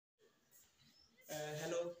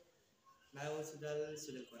Hello. मैं हूँ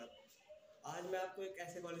सुजल कौरव। आज मैं आपको एक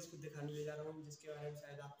ऐसे कॉलेज को दिखाने ले जा रहा हूँ जिसके बारे में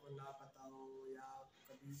शायद आपको ना पता हो या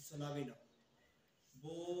कभी सुना भी ना हो।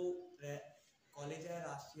 वो कॉलेज है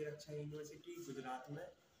राष्ट्रीय रक्षा यूनिवर्सिटी गुजरात में,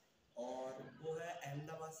 और वो है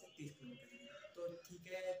अहमदाबाद से 30 किलोमीटर दूर। तो ठीक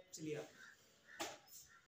है, चलिए आप।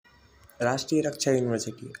 Rashtriya Raksha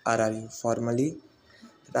University (RRU), formerly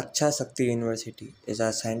Raksha Shakti University, is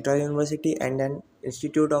a central university and an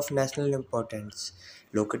institute of national importance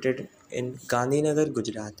located in Gandhinagar,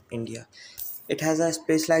 Gujarat, India. It has a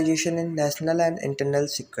specialization in national and internal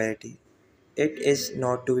security. It is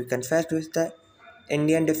not to be confused with the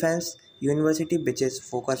Indian Defence University, which is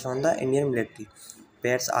focused on the Indian military,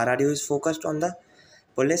 whereas RRU is focused on the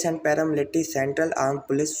police and paramilitary Central Armed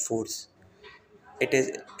Police Force. It is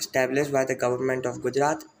established by the Government of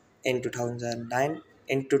Gujarat in 2009.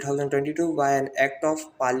 In 2022, by an Act of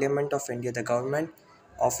Parliament of India, the Government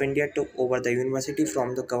of India took over the university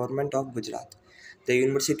from the Government of Gujarat. The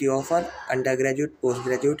university offers undergraduate,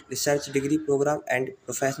 postgraduate, research degree program and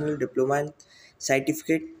professional diploma and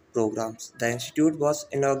certificate programs. The institute was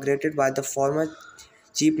inaugurated by the former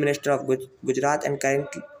Chief Minister of Gujarat and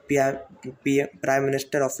current Prime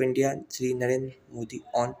Minister of India, Sri Narendra Modi,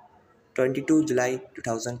 on 22 July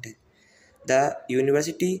 2010. The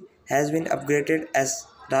university has been upgraded as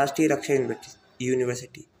Rashtriya Raksha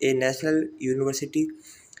University, a national university,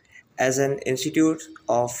 as an institute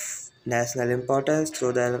of national importance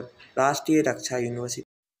through the Rashtriya Raksha University.